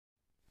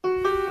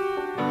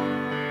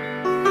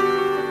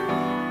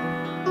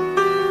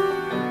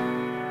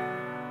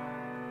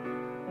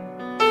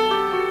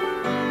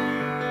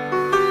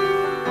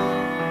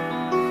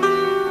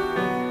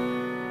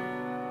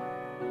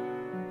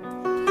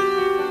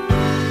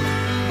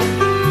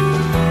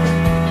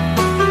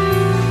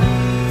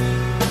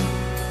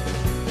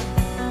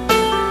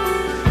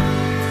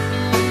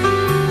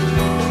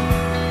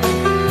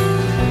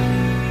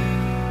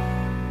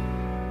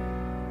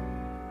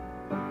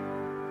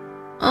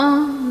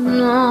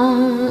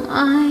no,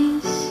 I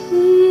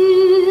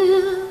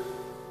see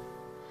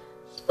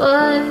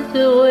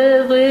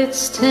spiderweb,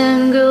 it's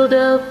tangled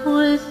up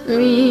with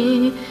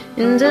me,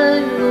 and I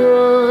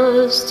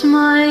lost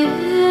my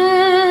hand.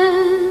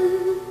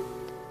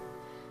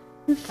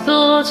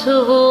 Thought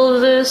of all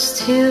the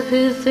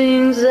stupid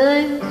things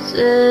I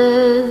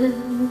said.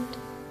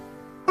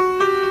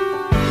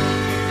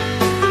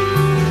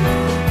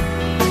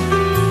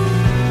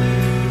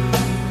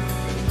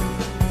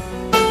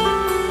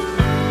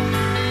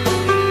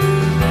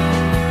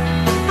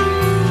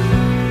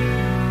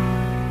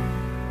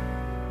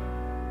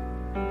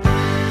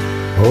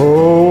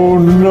 Oh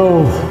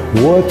no,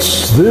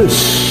 what's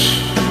this?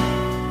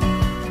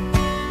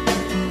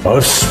 A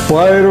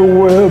spider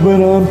web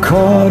and I'm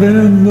caught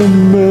in the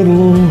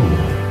middle.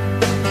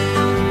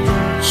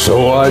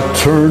 So I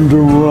turned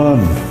to run.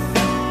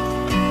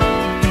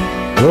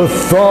 The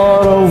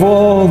thought of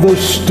all the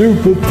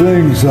stupid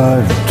things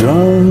I've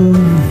done.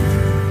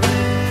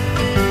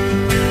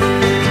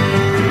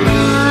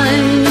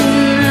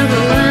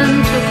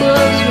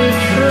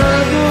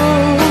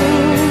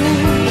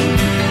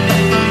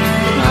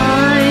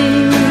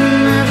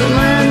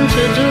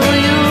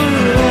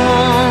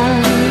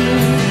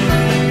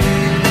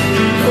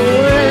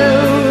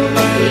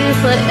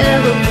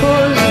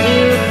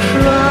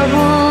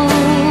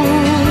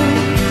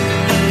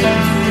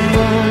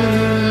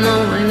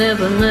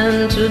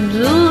 Meant to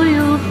do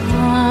you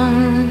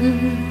harm.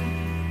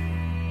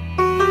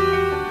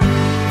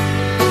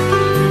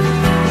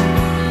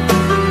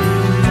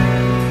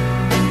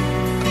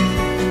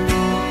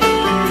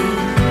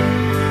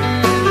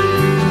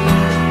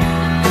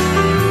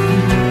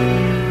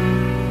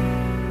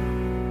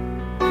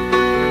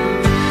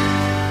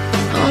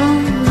 Oh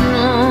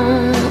no,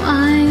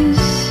 I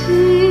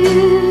see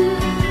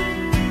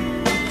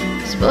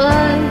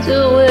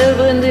spiderweb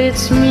and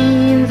it's me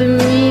in the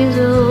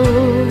middle.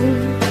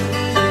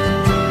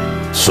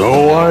 So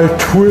I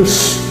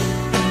twist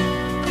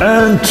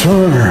and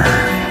turn.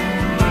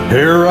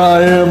 Here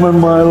I am in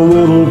my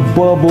little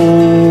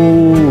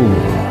bubble.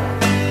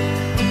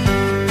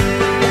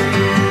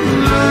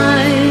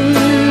 I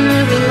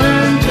never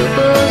meant to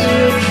cause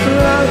you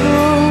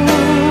trouble.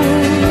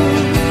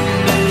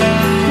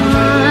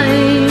 I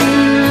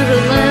never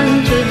meant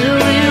to do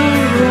you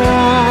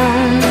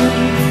wrong.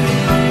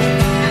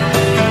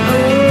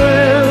 Oh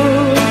well,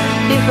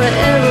 if I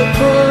ever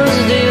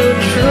caused you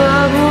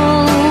trouble,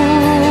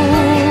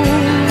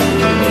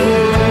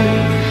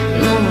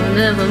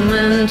 never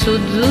meant to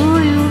do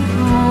you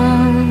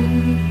harm.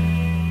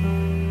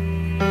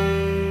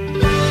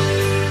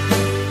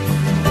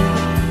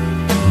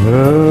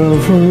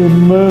 Never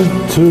meant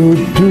to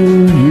do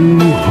you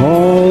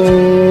harm.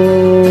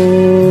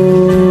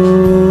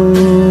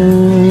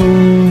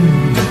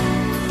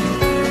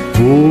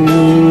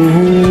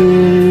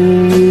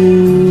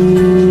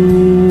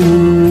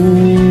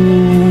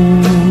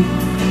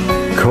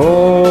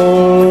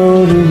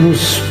 Caught in the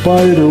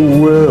spider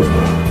web,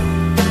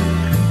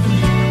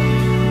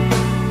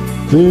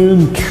 in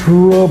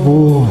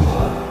trouble.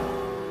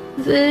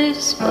 They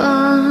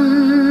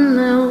spun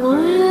a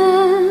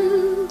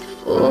web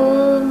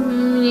for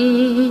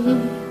me.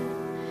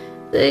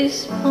 They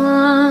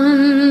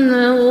spun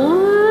a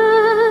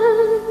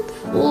web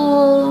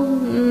for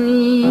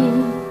me.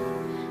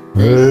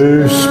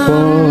 They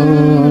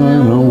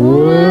spun a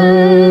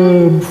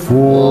web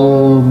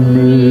for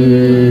me.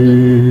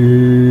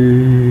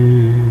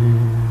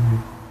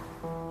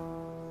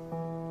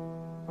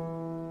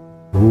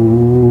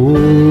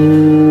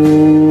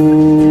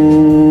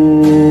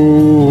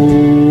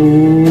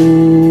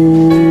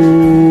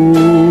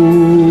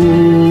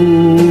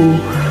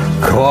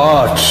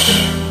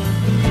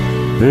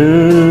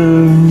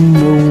 In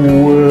the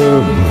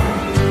web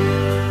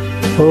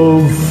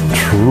of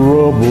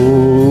trouble.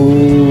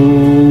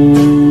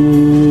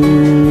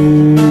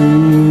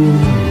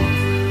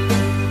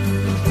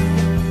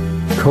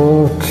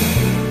 Caught.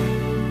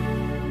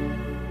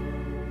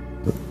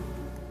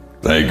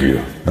 Thank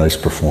you. Nice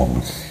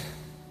performance.